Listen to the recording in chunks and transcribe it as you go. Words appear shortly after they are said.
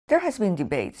There has been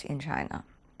debates in China,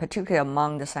 particularly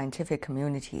among the scientific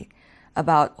community,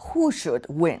 about who should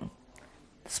win,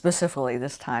 specifically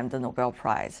this time the Nobel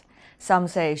Prize. Some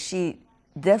say she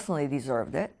definitely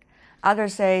deserved it.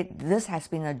 Others say this has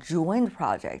been a joint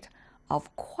project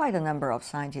of quite a number of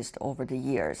scientists over the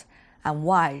years, and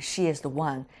why she is the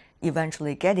one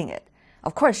eventually getting it.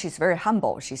 Of course, she's very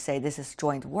humble. She says this is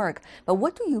joint work. But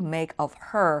what do you make of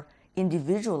her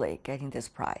individually getting this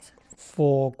prize?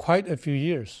 For quite a few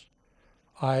years,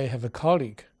 I have a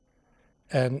colleague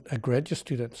and a graduate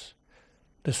student.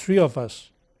 The three of us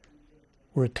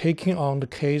were taking on the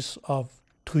case of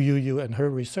Tu Youyou and her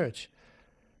research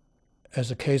as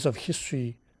a case of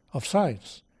history of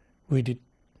science. We did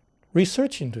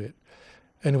research into it,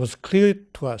 and it was clear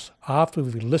to us after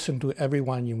we listened to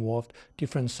everyone involved,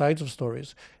 different sides of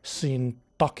stories, seen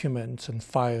documents and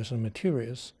files and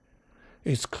materials.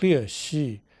 It's clear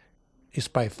she is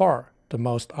by far the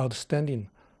most outstanding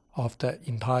of that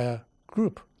entire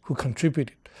group who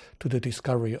contributed to the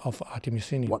discovery of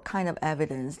Artimesinin. What kind of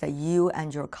evidence that you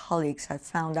and your colleagues have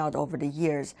found out over the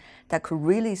years that could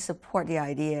really support the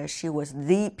idea she was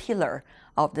the pillar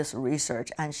of this research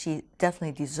and she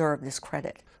definitely deserved this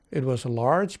credit? It was a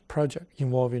large project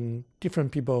involving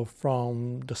different people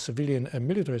from the civilian and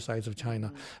military sides of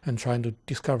China and trying to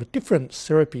discover different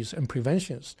therapies and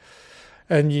preventions.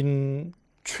 And in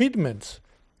treatments,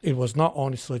 it was not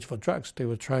only search for drugs. They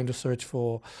were trying to search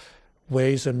for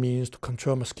ways and means to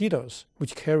control mosquitoes,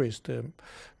 which carries the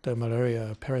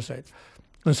malaria parasite.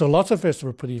 And so lots of efforts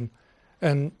were put in,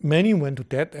 and many went to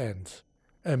dead ends,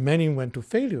 and many went to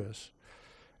failures.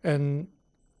 And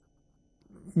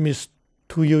Miss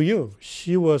Tu Youyou,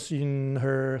 she was in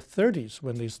her 30s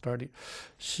when they started.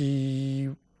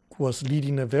 She was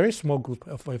leading a very small group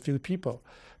of a few people.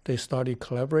 They started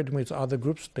collaborating with other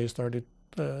groups. They started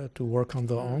to work on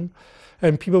their own.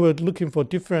 And people were looking for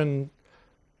different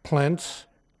plants,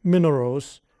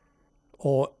 minerals,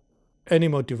 or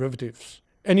animal derivatives,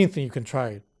 anything you can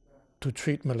try to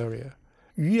treat malaria.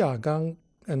 Yu Yagang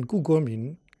and Gu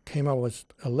Guoming came up with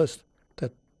a list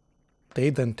that they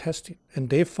then tested, and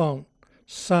they found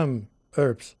some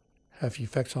herbs have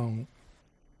effects on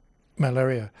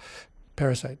malaria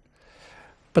parasite.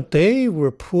 But they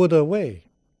were pulled away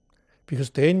because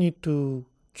they need to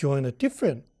join a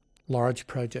different large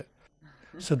project.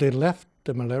 So they left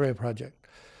the malaria project.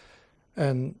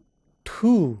 And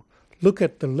to look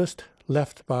at the list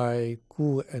left by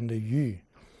Gu and Yu.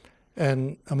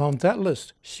 And among that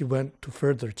list, she went to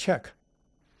further check,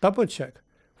 double check,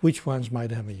 which ones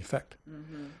might have an effect.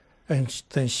 And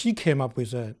then she came up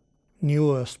with a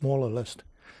newer, smaller list,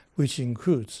 which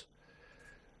includes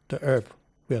the herb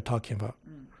we are talking about.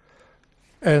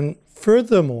 And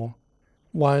furthermore,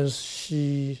 once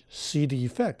she sees the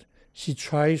effect, she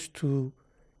tries to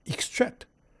extract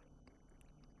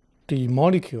the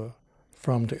molecule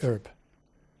from the herb,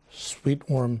 sweet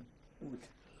worm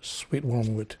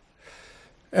wood.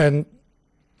 And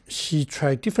she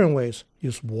tried different ways,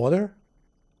 use water,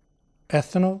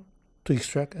 ethanol to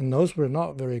extract, and those were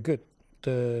not very good.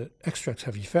 The extracts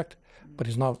have effect, but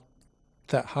it's not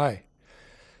that high.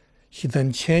 She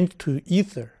then changed to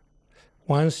ether.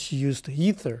 Once she used the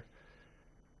ether,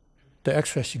 the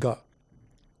extract she got,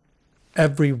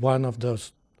 every one of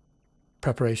those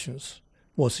preparations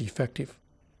was effective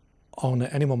on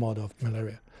the animal model of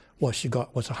malaria. What she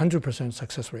got was 100%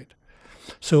 success rate.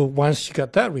 So once she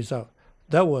got that result,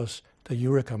 that was the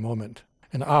eureka moment.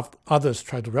 And others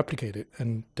tried to replicate it,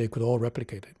 and they could all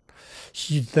replicate it.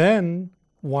 She then,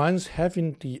 once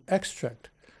having the extract,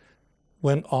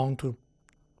 went on to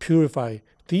purify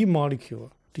the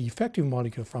molecule, the effective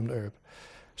molecule from the herb.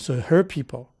 So her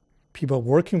people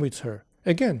working with her,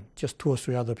 again, just 2 or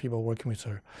 3 other people working with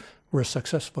her, were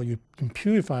successful in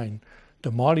purifying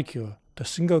the molecule, the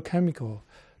single chemical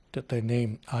that they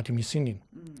named Artimesinin.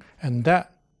 And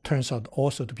that turns out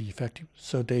also to be effective.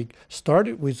 So they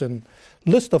started with a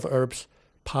list of herbs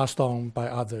passed on by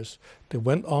others. They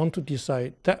went on to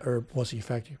decide that herb was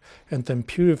effective and then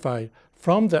purified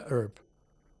from that herb,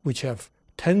 which have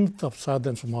tens of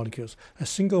thousands of molecules, a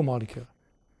single molecule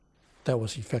that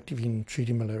was effective in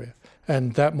treating malaria.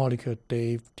 And that molecule,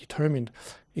 they've determined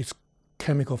its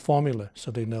chemical formula,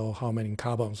 so they know how many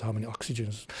carbons, how many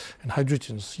oxygens and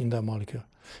hydrogens in that molecule.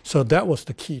 So that was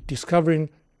the key,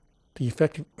 discovering the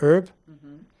effective herb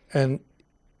and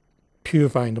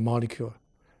purifying the molecule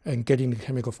and getting the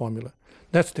chemical formula.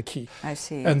 That's the key. I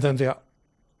see. And then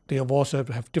they have also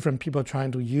have different people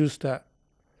trying to use that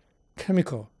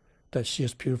chemical that she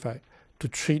has purified to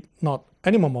treat not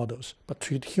animal models, but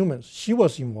treat humans. She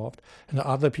was involved, and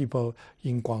other people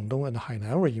in Guangdong and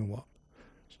Hainan were involved.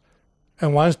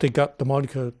 And once they got the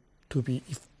molecule to be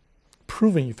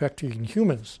proven effective in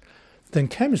humans, then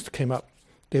chemists came up.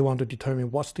 They want to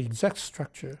determine what's the exact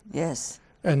structure. Yes.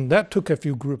 And that took a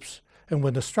few groups. And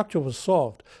when the structure was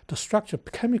solved, the structure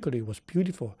chemically was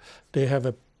beautiful. They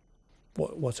have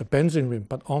what's a benzene ring,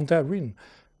 but on that ring,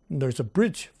 there's a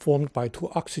bridge formed by two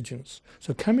oxygens.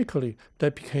 So chemically,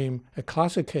 that became a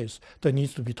classic case that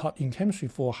needs to be taught in chemistry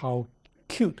for how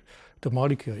cute the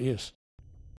molecule is.